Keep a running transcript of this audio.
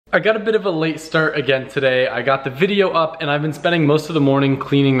I got a bit of a late start again today. I got the video up and I've been spending most of the morning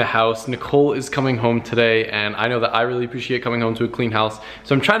cleaning the house. Nicole is coming home today and I know that I really appreciate coming home to a clean house.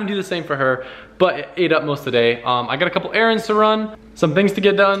 So I'm trying to do the same for her, but it ate up most of the day. I got a couple errands to run, some things to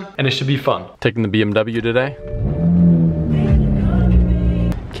get done, and it should be fun. Taking the BMW today.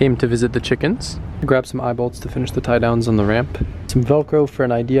 Came to visit the chickens. Grab some eye bolts to finish the tie downs on the ramp. Some Velcro for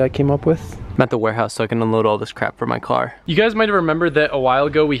an idea I came up with. I'm at the warehouse so I can unload all this crap for my car. You guys might have remembered that a while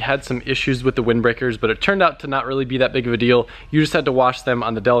ago we had some issues with the windbreakers, but it turned out to not really be that big of a deal. You just had to wash them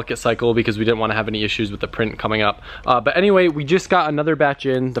on the delicate cycle because we didn't want to have any issues with the print coming up. But anyway, we just got another batch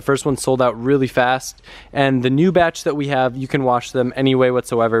in. The first one sold out really fast, and the new batch that we have, you can wash them any way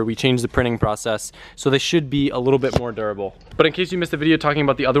whatsoever. We changed the printing process, so they should be a little bit more durable. But in case you missed the video talking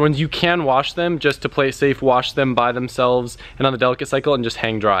about the other ones, you can wash them just to play it safe, wash them by themselves and on the delicate cycle and just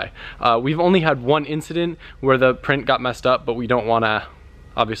hang dry. We've only had one incident where the print got messed up, but we don't want to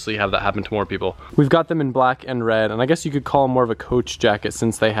obviously have that happen to more people. We've got them in black and red, and I guess you could call them more of a coach jacket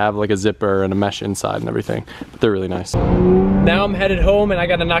since they have like a zipper and a mesh inside and everything, but they're really nice. Now I'm headed home and I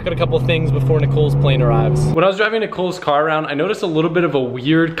gotta knock out a couple things before Nicole's plane arrives. When I was driving Nicole's car around, I noticed a little bit of a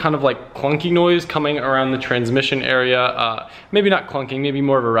weird kind of like clunky noise coming around the transmission area. Maybe not clunking, maybe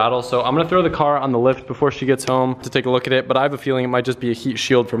more of a rattle. So I'm gonna throw the car on the lift before she gets home to take a look at it, but I have a feeling it might just be a heat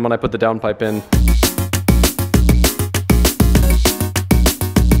shield from when I put the downpipe in.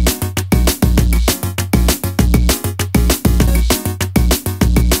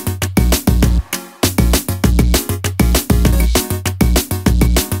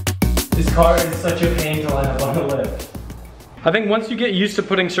 This car is such a pain to line up on the lift. I think once you get used to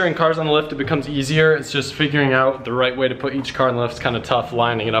putting certain cars on the lift, it becomes easier. It's just figuring out the right way to put each car on the lift is kind of tough,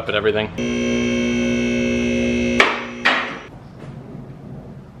 lining it up and everything.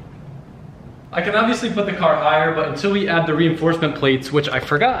 I can obviously put the car higher, but until we add the reinforcement plates, which I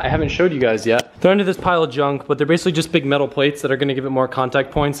forgot I haven't showed you guys yet. They're under this pile of junk, but they're basically just big metal plates that are gonna give it more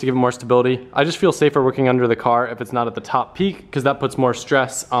contact points to give it more stability. I just feel safer working under the car if it's not at the top peak, because that puts more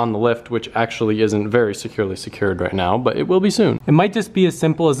stress on the lift, which actually isn't very securely secured right now, but it will be soon. It might just be as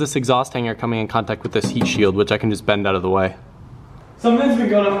simple as this exhaust hanger coming in contact with this heat shield, which I can just bend out of the way. Something's been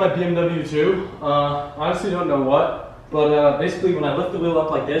going on with my BMW too. Honestly don't know what, but basically when I lift the wheel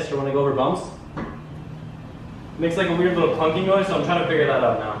up like this or when I go over bumps, it makes like a weird little clunking noise, so I'm trying to figure that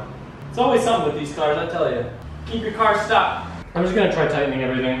out now. It's always something with these cars, I tell you. Keep your car stopped. I'm just gonna try tightening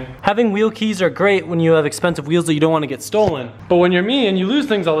everything. Having wheel keys are great when you have expensive wheels that you don't want to get stolen. But when you're me and you lose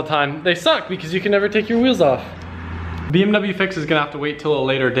things all the time, they suck because you can never take your wheels off. BMW fix is gonna have to wait till a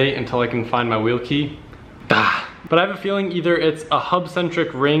later date until I can find my wheel key. But I have a feeling either it's a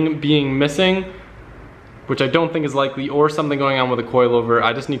hub-centric ring being missing, which I don't think is likely, or something going on with the coilover.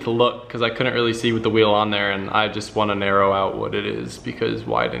 I just need to look because I couldn't really see with the wheel on there, and I just want to narrow out what it is because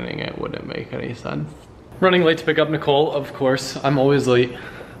widening it wouldn't make any sense. Running late to pick up Nicole, of course. I'm always late.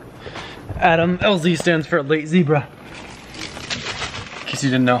 Adam, LZ stands for late zebra. In case you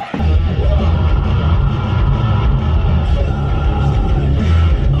didn't know.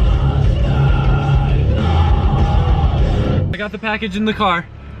 I got the package in the car.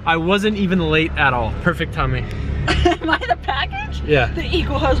 I wasn't even late at all. Perfect timing. Am I the package? Yeah. The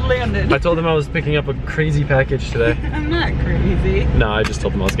Eagle has landed. I told them I was picking up a crazy package today. I'm not crazy. No, I just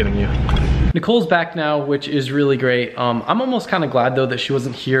told them I was getting you. Nicole's back now, which is really great. I'm almost kind of glad though that she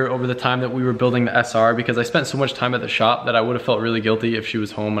wasn't here over the time that we were building the SR because I spent so much time at the shop that I would have felt really guilty if she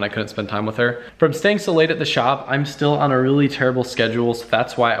was home and I couldn't spend time with her. From staying so late at the shop, I'm still on a really terrible schedule, so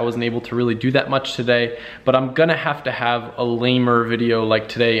that's why I wasn't able to really do that much today. But I'm gonna have to have a lamer video like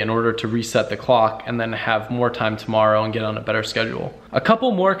today in order to reset the clock and then have more time tomorrow and get on a better schedule. A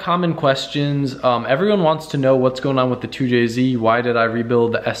couple more common questions. Everyone wants to know what's going on with the 2JZ. Why did I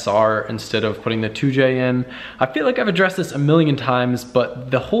rebuild the SR instead of putting the 2J in? I feel like I've addressed this a million times,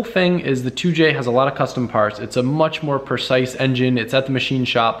 but the whole thing is the 2J has a lot of custom parts. It's a much more precise engine. It's at the machine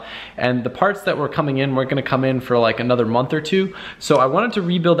shop, and the parts that were coming in weren't gonna come in for like another month or two. So I wanted to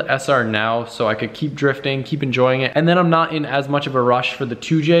rebuild the SR now so I could keep drifting, keep enjoying it, and then I'm not in as much of a rush for the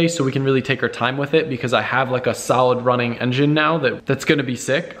 2J, so we can really take our time with it because I have like a solid running engine now that's gonna be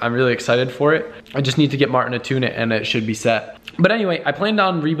sick. I'm really excited for it. I just need to get Martin to tune it and it should be set. But anyway, I planned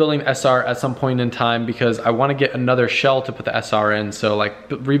on rebuilding SR at some point in time because I want to get another shell to put the SR in. So like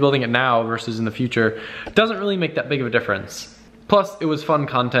rebuilding it now versus in the future doesn't really make that big of a difference. Plus, it was fun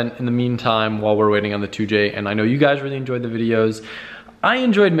content in the meantime while we're waiting on the 2J, and I know you guys really enjoyed the videos. I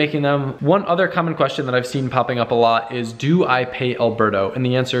enjoyed making them. One other common question that I've seen popping up a lot is, do I pay Alberto? And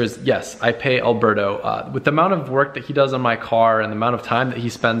the answer is yes, I pay Alberto. With the amount of work that he does on my car and the amount of time that he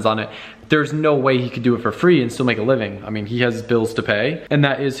spends on it, there's no way he could do it for free and still make a living. I mean, he has bills to pay, and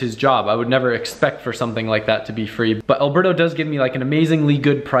that is his job. I would never expect for something like that to be free. But Alberto does give me like an amazingly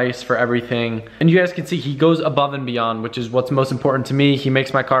good price for everything. And you guys can see he goes above and beyond, which is what's most important to me. He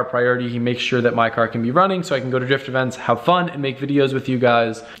makes my car a priority. He makes sure that my car can be running so I can go to drift events, have fun, and make videos with you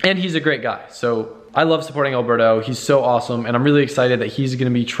guys. And he's a great guy. So I love supporting Alberto. He's so awesome, and I'm really excited that he's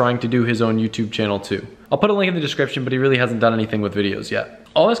gonna be trying to do his own YouTube channel too. I'll put a link in the description, but he really hasn't done anything with videos yet.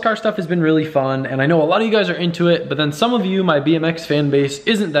 All this car stuff has been really fun, and I know a lot of you guys are into it, but then some of you, my BMX fan base,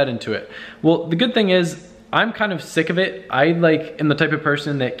 isn't that into it. Well, the good thing is, I'm kind of sick of it. I am the type of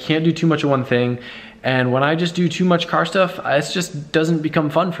person that can't do too much of one thing, and when I just do too much car stuff, it just doesn't become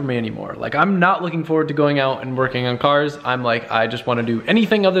fun for me anymore. Like, I'm not looking forward to going out and working on cars. I'm like, I just wanna do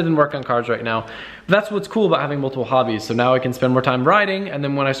anything other than work on cars right now. That's what's cool about having multiple hobbies. So now I can spend more time riding, and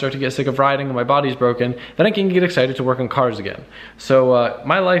then when I start to get sick of riding and my body's broken, then I can get excited to work on cars again. So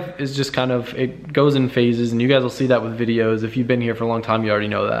my life is just kind of, it goes in phases, and you guys will see that with videos. If you've been here for a long time, you already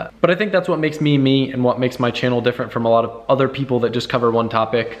know that. But I think that's what makes me me, and what makes my channel different from a lot of other people that just cover one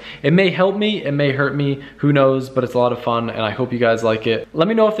topic. It may help me, it may hurt me, who knows, but it's a lot of fun, and I hope you guys like it. Let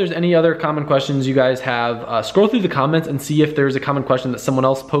me know if there's any other common questions you guys have. Scroll through the comments and see if there's a common question that someone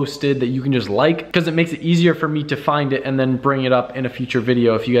else posted that you can just like, because it makes it easier for me to find it and then bring it up in a future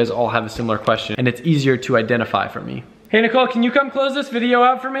video if you guys all have a similar question, and it's easier to identify for me. Hey Nicole, can you come close this video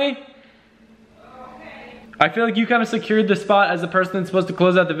out for me? Okay. I feel like you kind of secured the spot as the person that's supposed to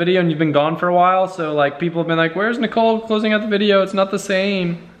close out the video, and you've been gone for a while, so like people have been like, where's Nicole closing out the video? It's not the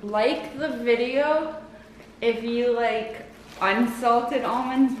same. Like the video if you like unsalted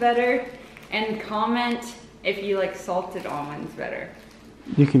almonds better, and comment if you like salted almonds better.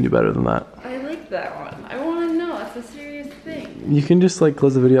 You can do better than that. I like that one. I want to know. It's a serious thing. You can just like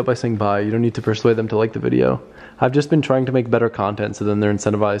close the video up by saying bye. You don't need to persuade them to like the video. I've just been trying to make better content, so then they're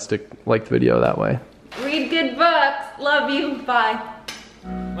incentivized to like the video that way. Read good books. Love you. Bye.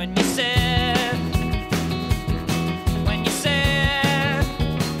 When you said